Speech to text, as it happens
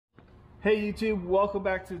Hey YouTube, welcome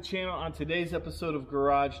back to the channel. On today's episode of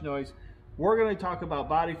Garage Noise, we're going to talk about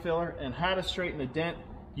body filler and how to straighten a dent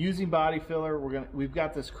using body filler. We've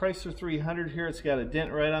got this Chrysler 300 here. It's got a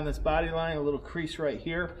dent right on this body line, a little crease right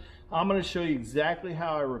here. I'm going to show you exactly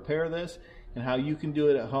how I repair this and how you can do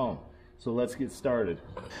it at home. So let's get started.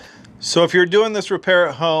 So if you're doing this repair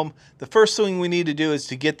at home, the first thing we need to do is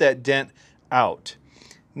to get that dent out.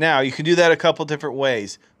 Now you can do that a couple different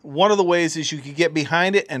ways. One of the ways is you could get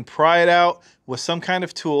behind it and pry it out with some kind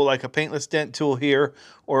of tool, like a paintless dent tool here,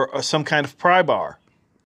 or some kind of pry bar.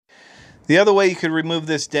 The other way you could remove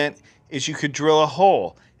this dent is you could drill a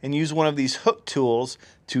hole and use one of these hook tools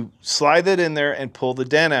to slide it in there and pull the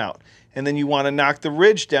dent out. And then you want to knock the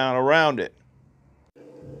ridge down around it.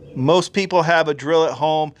 Most people have a drill at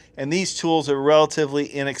home, and these tools are relatively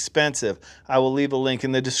inexpensive. I will leave a link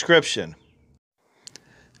in the description.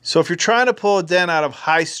 So if you're trying to pull a dent out of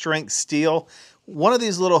high strength steel, one of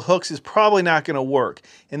these little hooks is probably not going to work.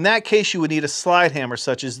 In that case, you would need a slide hammer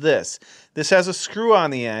such as this. This has a screw on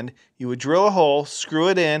the end. You would drill a hole, screw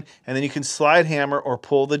it in, and then you can slide hammer or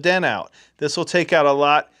pull the dent out. This will take out a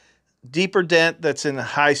lot deeper dent that's in the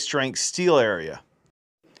high strength steel area.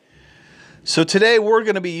 So today we're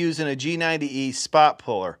going to be using a G90E spot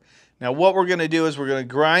puller. Now what we're going to do is we're going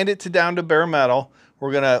to grind it down to bare metal.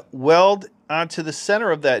 We're going to weld onto the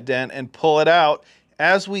center of that dent and pull it out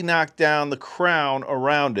as we knock down the crown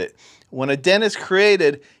around it. When a dent is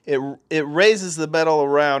created, it raises the metal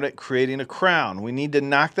around it, creating a crown. We need to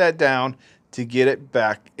knock that down to get it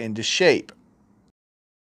back into shape.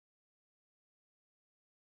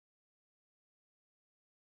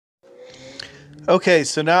 Okay,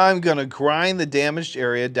 so now I'm going to grind the damaged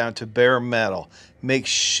area down to bare metal,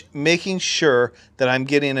 making sure that I'm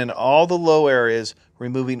getting in all the low areas,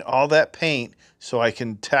 removing all that paint so I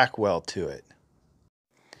can tack weld to it.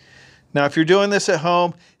 Now if you're doing this at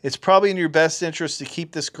home, it's probably in your best interest to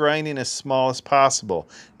keep this grinding as small as possible.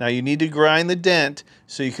 Now you need to grind the dent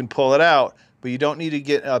so you can pull it out, but you don't need to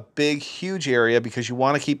get a big, huge area because you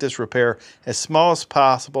want to keep this repair as small as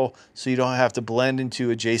possible so you don't have to blend into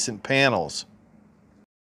adjacent panels.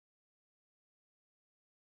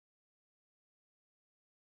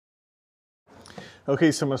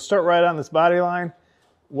 Okay, so I'm going to start right on this body line,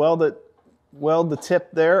 weld the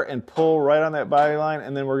tip there and pull right on that body line,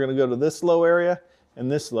 and then we're going to go to this low area and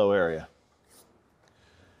this low area.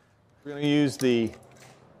 We're going to use the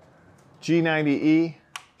G90E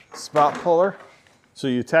spot puller. So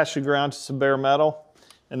you attach the ground to some bare metal,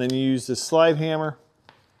 and then you use the slide hammer.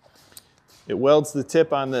 It welds the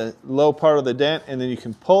tip on the low part of the dent, and then you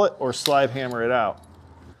can pull it or slide hammer it out.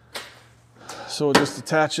 So we'll just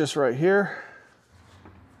attach this right here.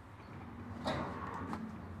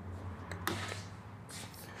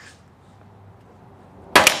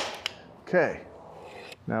 Okay,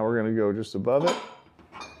 now we're going to go just above it.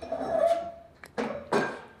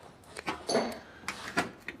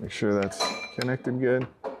 Make sure that's connected good.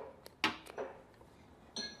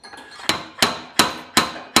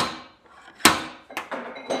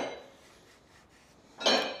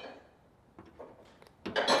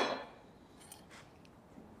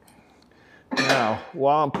 Now,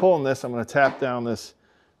 while I'm pulling this, I'm going to tap down this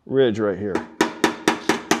ridge right here.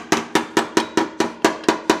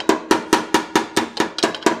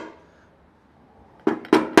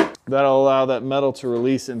 That'll allow that metal to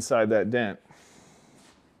release inside that dent.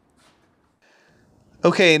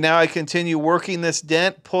 Okay, now I continue working this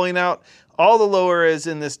dent, pulling out all the low areas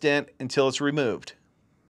in this dent until it's removed.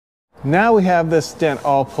 Now we have this dent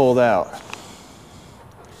all pulled out.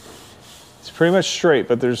 It's pretty much straight,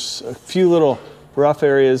 but there's a few little rough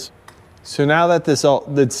areas. So now that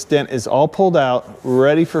this dent is all pulled out,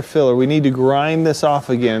 ready for filler, we need to grind this off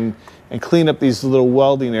again and clean up these little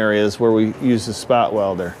welding areas where we use the spot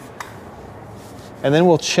welder. And then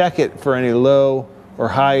we'll check it for any low or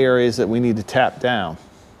high areas that we need to tap down.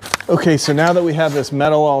 Okay, so now that we have this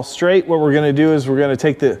metal all straight, what we're gonna do is we're gonna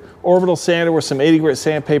take the orbital sander with some 80 grit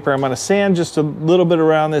sandpaper. I'm gonna sand just a little bit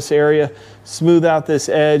around this area, smooth out this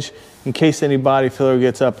edge in case any body filler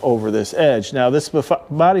gets up over this edge. Now this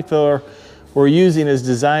body filler we're using is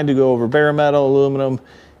designed to go over bare metal, aluminum,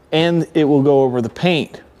 and it will go over the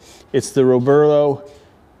paint. It's the Roberlo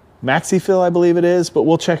MaxiFill, I believe it is, but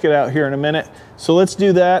we'll check it out here in a minute. So let's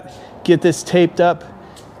do that, get this taped up,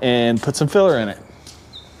 and put some filler in it.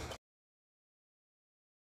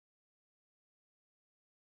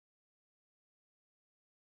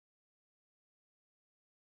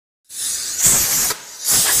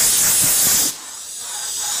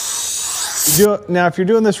 Now, if you're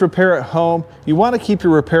doing this repair at home, you want to keep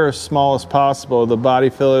your repair as small as possible, the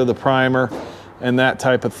body filler, the primer, and that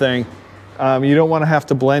type of thing. You don't want to have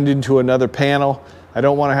to blend into another panel. I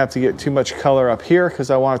don't want to have to get too much color up here because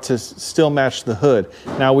I want it to still match the hood.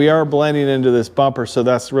 Now we are blending into this bumper, so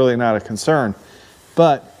that's really not a concern.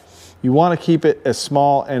 But you want to keep it as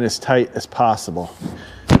small and as tight as possible.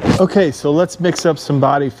 Okay, so let's mix up some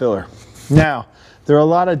body filler. Now, there are a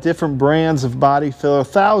lot of different brands of body filler,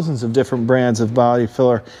 thousands of different brands of body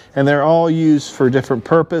filler, and they're all used for different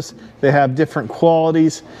purpose. They have different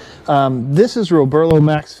qualities. This is Roberlo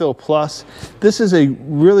Max Fill Plus. This is a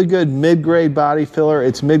really good mid-grade body filler.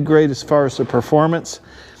 It's mid-grade as far as the performance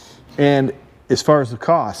and as far as the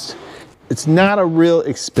cost. It's not a real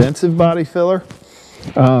expensive body filler,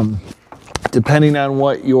 depending on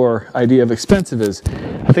what your idea of expensive is.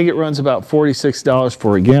 I think it runs about $46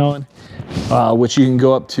 for a gallon, which you can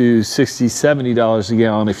go up to $60, $70 a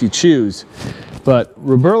gallon if you choose. But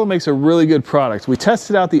Roberlo makes a really good product. We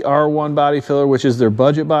tested out the R1 body filler, which is their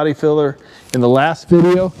budget body filler, in the last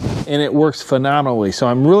video, and it works phenomenally. So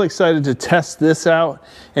I'm really excited to test this out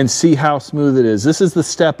and see how smooth it is. This is the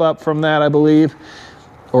step up from that, I believe,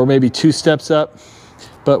 or maybe 2 steps up,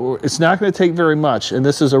 but it's not going to take very much. And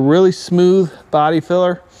this is a really smooth body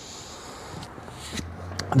filler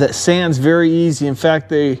that sands very easy. In fact,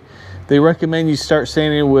 they recommend you start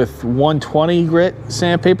sanding with 120 grit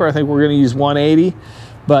sandpaper. I think we're going to use 180,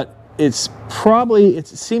 but it's probably, it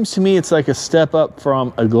seems to me it's like a step up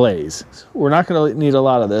from a glaze. We're not going to need a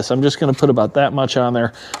lot of this. I'm just going to put about that much on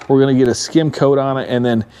there. We're going to get a skim coat on it and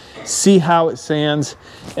then see how it sands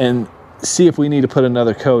and see if we need to put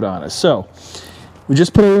another coat on it. So we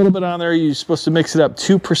just put a little bit on there. You're supposed to mix it up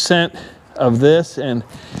 2% of this, and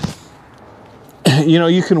you know,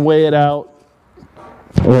 you can weigh it out,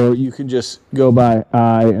 or you can just go by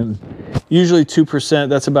eye, and usually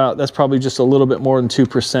 2%, that's probably just a little bit more than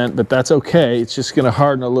 2%, but that's okay. It's just going to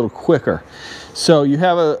harden a little quicker. So you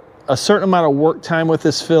have a certain amount of work time with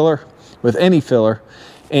this filler, with any filler,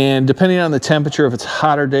 and depending on the temperature, if it's a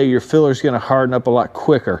hotter day, your filler is going to harden up a lot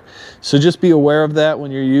quicker. So just be aware of that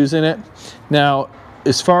when you're using it. Now,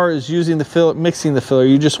 as far as using the filler, mixing the filler,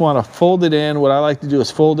 you just want to fold it in. What I like to do is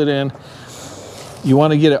fold it in. You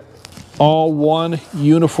want to get it all one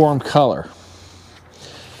uniform color.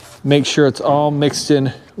 Make sure it's all mixed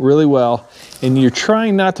in really well, and you're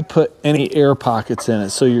trying not to put any air pockets in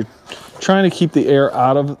it. So you're trying to keep the air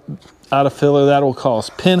out of filler. That will cause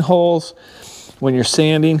pinholes when you're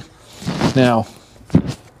sanding. Now,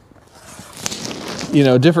 you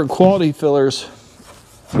know, different quality fillers,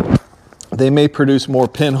 they may produce more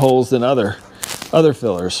pinholes than other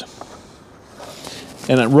fillers.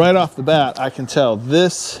 And right off the bat, I can tell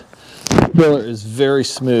this filler is very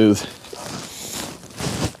smooth.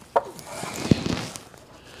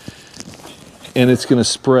 And it's going to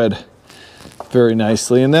spread very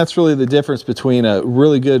nicely. And that's really the difference between a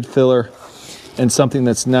really good filler and something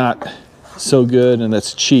that's not so good and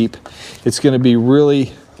that's cheap. It's going to be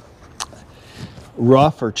really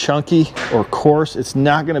rough or chunky or coarse. It's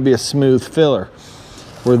not going to be a smooth filler,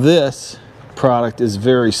 where this product is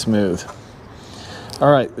very smooth.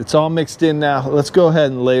 All right, it's all mixed in now. Let's go ahead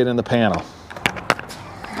and lay it in the panel.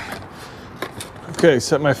 Okay,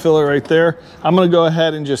 set my filler right there. I'm gonna go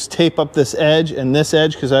ahead and just tape up this edge and this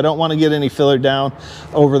edge because I don't want to get any filler down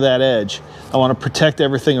over that edge. I want to protect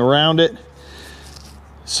everything around it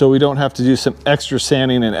so we don't have to do some extra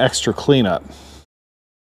sanding and extra cleanup.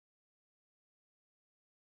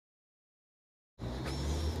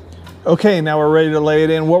 Okay, now we're ready to lay it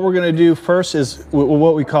in. What we're going to do first is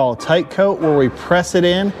what we call a tight coat, where we press it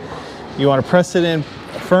in. You want to press it in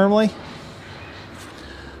firmly.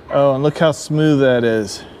 Oh, and look how smooth that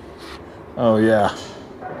is. Oh yeah.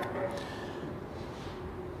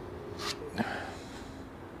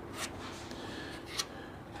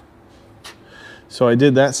 So I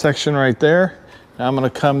did that section right there. Now I'm going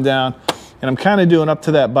to come down, and I'm kind of doing up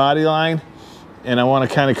to that body line, and I want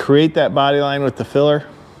to kind of create that body line with the filler.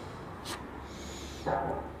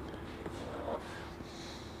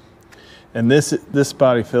 And this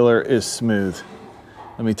body filler is smooth,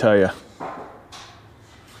 let me tell you.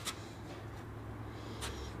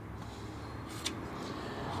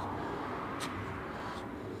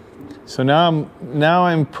 So now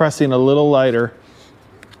I'm pressing a little lighter.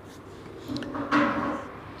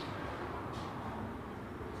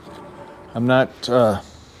 I'm not, I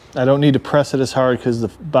don't need to press it as hard because the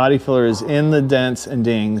body filler is in the dents and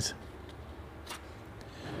dings.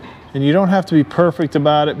 And you don't have to be perfect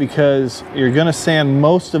about it because you're going to sand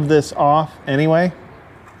most of this off anyway.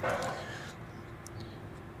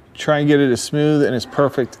 Try and get it as smooth and as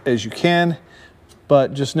perfect as you can,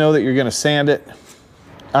 but just know that you're going to sand it.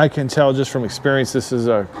 I can tell just from experience this is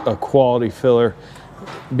a quality filler,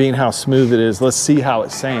 being how smooth it is. Let's see how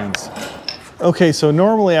it sands. Okay, so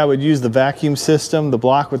normally I would use the vacuum system, the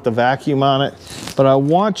block with the vacuum on it, but I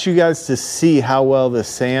want you guys to see how well this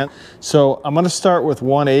sands. So I'm gonna start with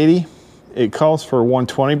 180. It calls for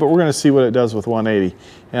 120, but we're gonna see what it does with 180.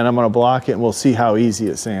 And I'm gonna block it and we'll see how easy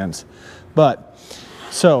it sands. But,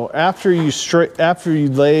 so after you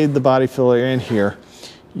laid the body filler in here,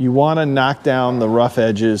 you wanna knock down the rough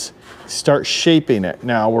edges, start shaping it.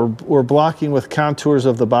 Now we're blocking with contours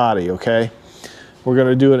of the body, okay? We're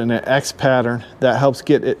gonna do it in an X pattern that helps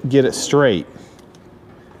get it straight.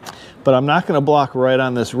 But I'm not gonna block right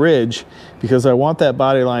on this ridge because I want that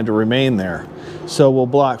body line to remain there. So we'll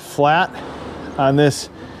block flat on this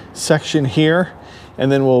section here,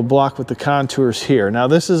 and then we'll block with the contours here. Now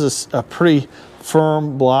this is a pretty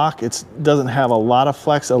firm block. It doesn't have a lot of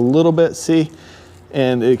flex, a little bit, see?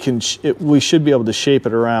 And we should be able to shape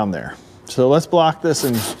it around there. So let's block this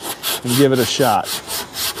and give it a shot.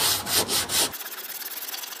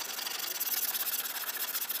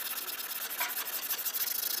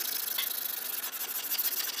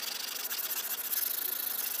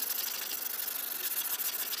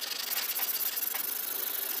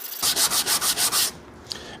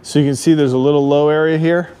 So you can see there's a little low area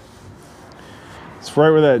here. It's right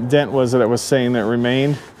where that dent was that I was saying that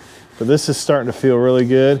remained. But this is starting to feel really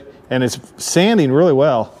good and it's sanding really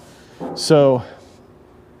well. So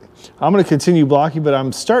I'm gonna continue blocking, but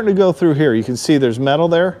I'm starting to go through here. You can see there's metal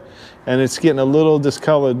there and it's getting a little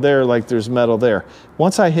discolored there like there's metal there.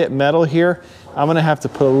 Once I hit metal here, I'm gonna have to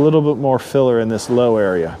put a little bit more filler in this low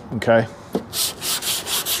area, okay?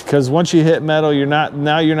 Because once you hit metal, you're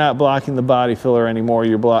not blocking the body filler anymore.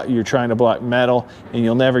 You're trying to block metal and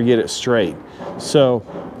you'll never get it straight. So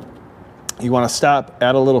you want to stop,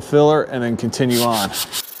 add a little filler, and then continue on.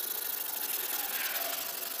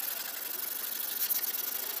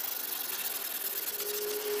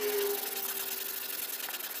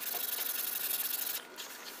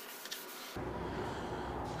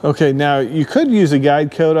 Okay, now you could use a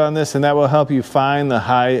guide coat on this and that will help you find the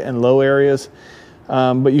high and low areas.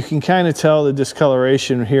 But you can kind of tell the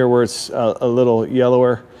discoloration here where it's a little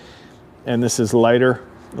yellower and this is lighter,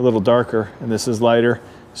 a little darker, and this is lighter.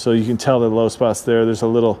 So you can tell the low spots there. There's a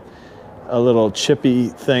little chippy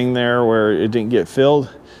thing there where it didn't get filled.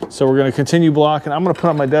 So we're gonna continue blocking. I'm gonna put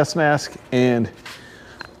on my dust mask and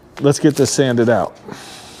let's get this sanded out.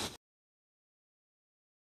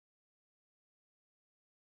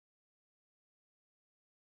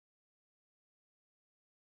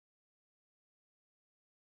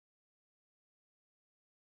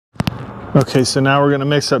 Okay, so now we're gonna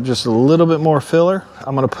mix up just a little bit more filler.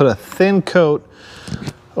 I'm gonna put a thin coat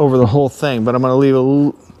over the whole thing, but I'm gonna leave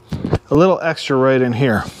a little extra right in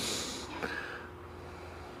here.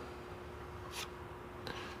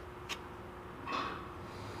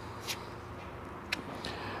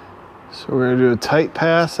 So we're gonna do a tight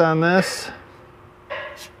pass on this.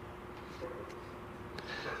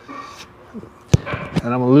 And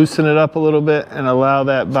I'm gonna loosen it up a little bit and allow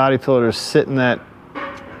that body filler to sit in that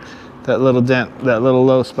little dent, that little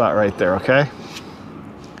low spot right there, okay?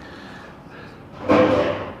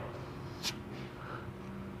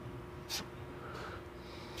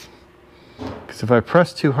 Because if I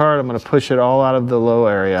press too hard, I'm gonna push it all out of the low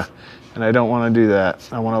area, and I don't wanna do that.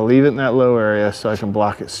 I wanna leave it in that low area so I can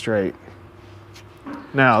block it straight.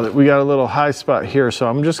 Now that we got a little high spot here, so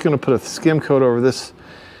I'm just gonna put a skim coat over this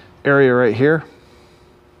area right here.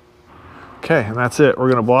 Okay, and that's it. We're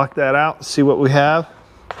gonna block that out, see what we have.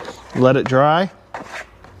 Let it dry.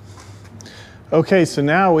 Okay, so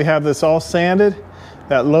now we have this all sanded.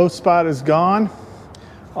 That low spot is gone.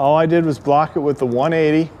 All I did was block it with the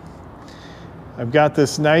 180. I've got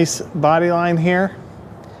this nice body line here,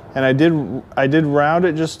 and I did round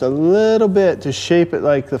it just a little bit to shape it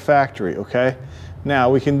like the factory, okay? Now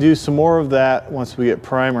we can do some more of that once we get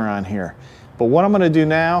primer on here. But what I'm gonna do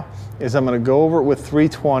now is I'm gonna go over it with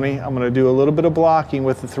 320. I'm gonna do a little bit of blocking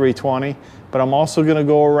with the 320, but I'm also gonna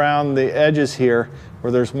go around the edges here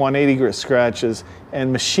where there's 180 grit scratches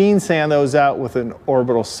and machine sand those out with an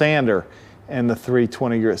orbital sander and the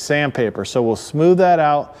 320 grit sandpaper. So we'll smooth that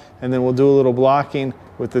out and then we'll do a little blocking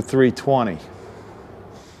with the 320.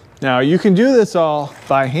 Now you can do this all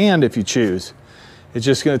by hand if you choose. It's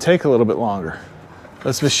just gonna take a little bit longer.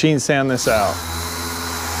 Let's machine sand this out.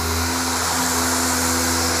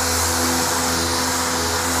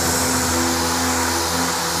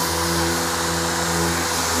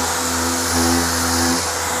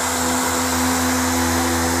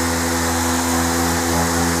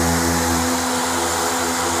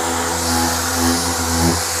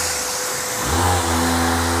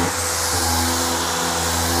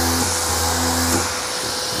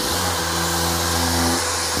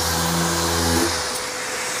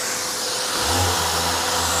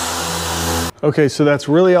 Okay, so that's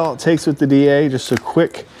really all it takes with the DA, just a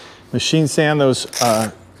quick machine sand those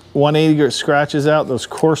 180 grit scratches out, those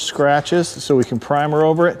coarse scratches, so we can primer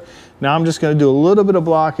over it. Now I'm just gonna do a little bit of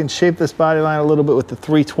block and shape this body line a little bit with the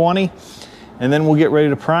 320, and then we'll get ready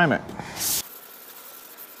to prime it.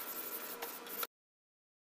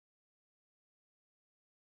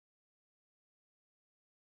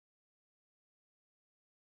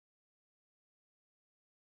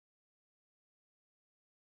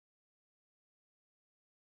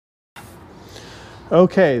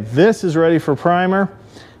 Okay, this is ready for primer.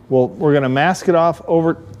 Well, we're gonna mask it off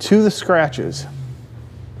over to the scratches.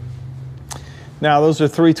 Now those are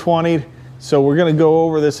 320, so we're gonna go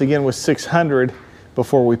over this again with 600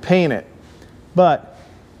 before we paint it. But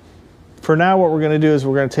for now, what we're gonna do is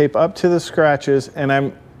we're gonna tape up to the scratches, and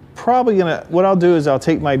I'm probably gonna, what I'll do is I'll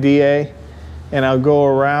take my DA and I'll go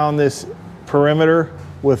around this perimeter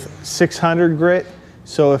with 600 grit.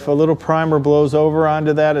 So if a little primer blows over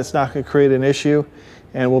onto that, it's not gonna create an issue,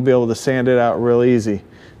 and we'll be able to sand it out real easy.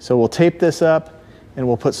 So we'll tape this up and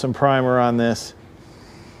we'll put some primer on this.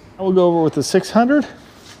 We'll go over with the 600.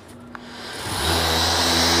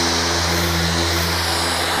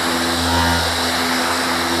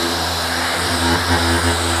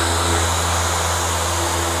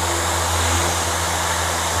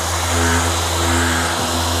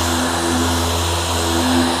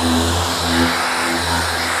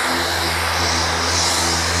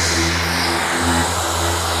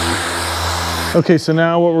 Okay, so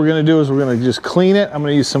now what we're gonna do is we're gonna just clean it. I'm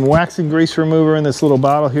gonna use some wax and grease remover in this little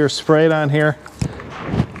bottle here, spray it on here.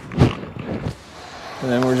 And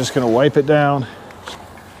then we're just gonna wipe it down.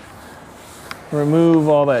 Remove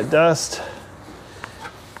all that dust.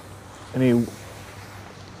 Any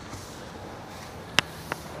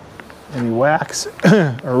wax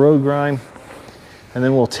or road grind. And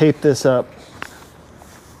then we'll tape this up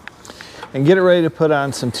and get it ready to put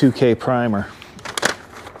on some 2K primer.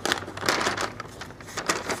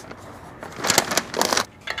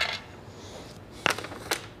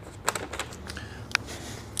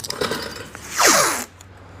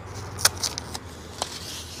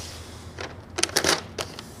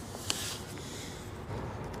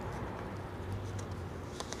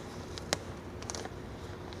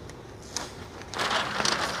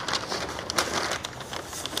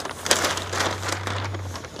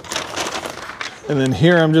 And then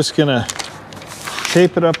here I'm just gonna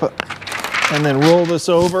tape it up and then roll this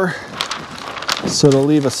over so it'll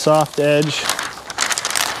leave a soft edge.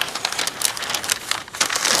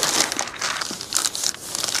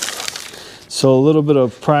 So a little bit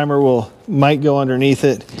of primer might go underneath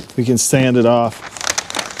it. We can sand it off.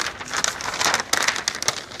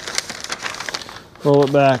 Roll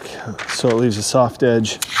it back so it leaves a soft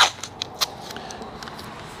edge.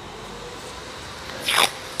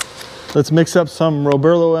 Let's mix up some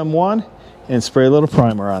Roberlo M1 and spray a little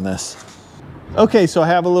primer on this. Okay, so I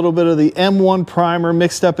have a little bit of the M1 primer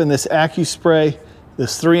mixed up in this AccuSpray,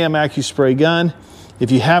 this 3M AccuSpray gun.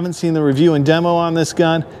 If you haven't seen the review and demo on this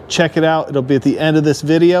gun, check it out. It'll be at the end of this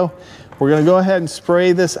video. We're gonna go ahead and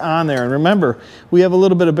spray this on there. And remember, we have a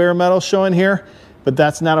little bit of bare metal showing here, but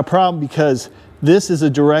that's not a problem because this is a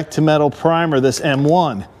direct to metal primer, this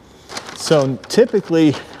M1. So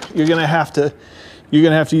typically, you're gonna have to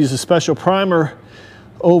use a special primer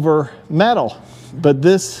over metal, but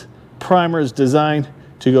this primer is designed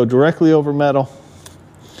to go directly over metal,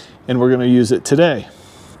 and we're gonna use it today.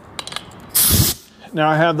 Now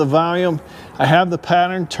I have the volume, I have the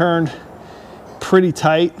pattern turned pretty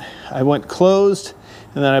tight. I went closed,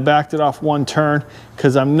 and then I backed it off one turn,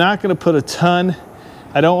 because I'm not gonna put a ton,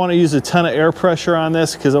 I don't wanna use a ton of air pressure on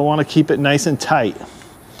this, because I wanna keep it nice and tight.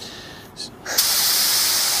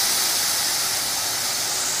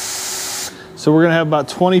 So we're gonna have about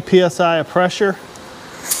 20 PSI of pressure.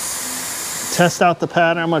 Test out the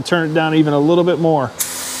pattern. I'm gonna turn it down even a little bit more.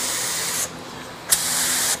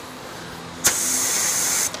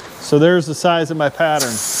 So there's the size of my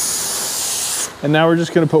pattern. And now we're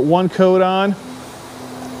just gonna put one coat on,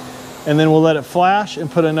 and then we'll let it flash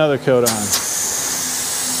and put another coat on.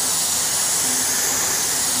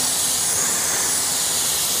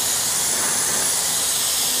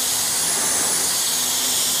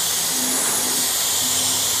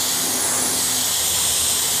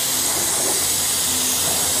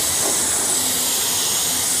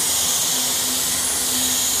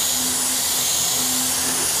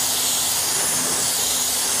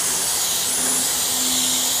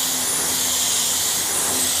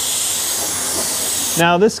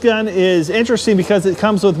 Now this gun is interesting because it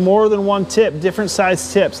comes with more than one tip, different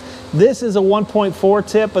size tips. This is a 1.4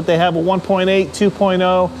 tip, but they have a 1.8,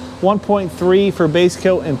 2.0, 1.3 for base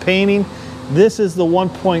coat and painting. This is the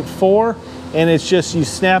 1.4, and it's just, you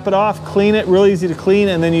snap it off, clean it, really easy to clean,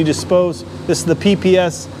 and then you dispose. This is the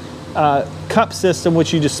PPS cup system,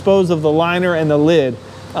 which you dispose of the liner and the lid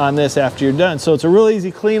on this after you're done. So it's a really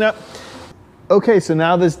easy cleanup. Okay, so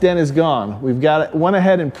now this dent is gone. We've got it, went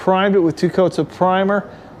ahead and primed it with 2 coats of primer.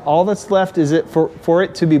 All that's left is for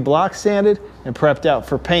it to be block sanded and prepped out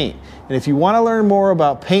for paint. And if you want to learn more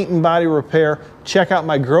about paint and body repair, check out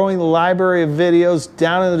my growing library of videos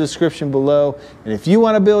down in the description below. And if you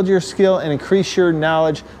want to build your skill and increase your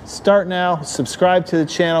knowledge, start now, subscribe to the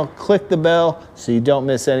channel, click the bell so you don't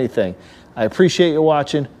miss anything. I appreciate you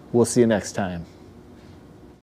watching. We'll see you next time.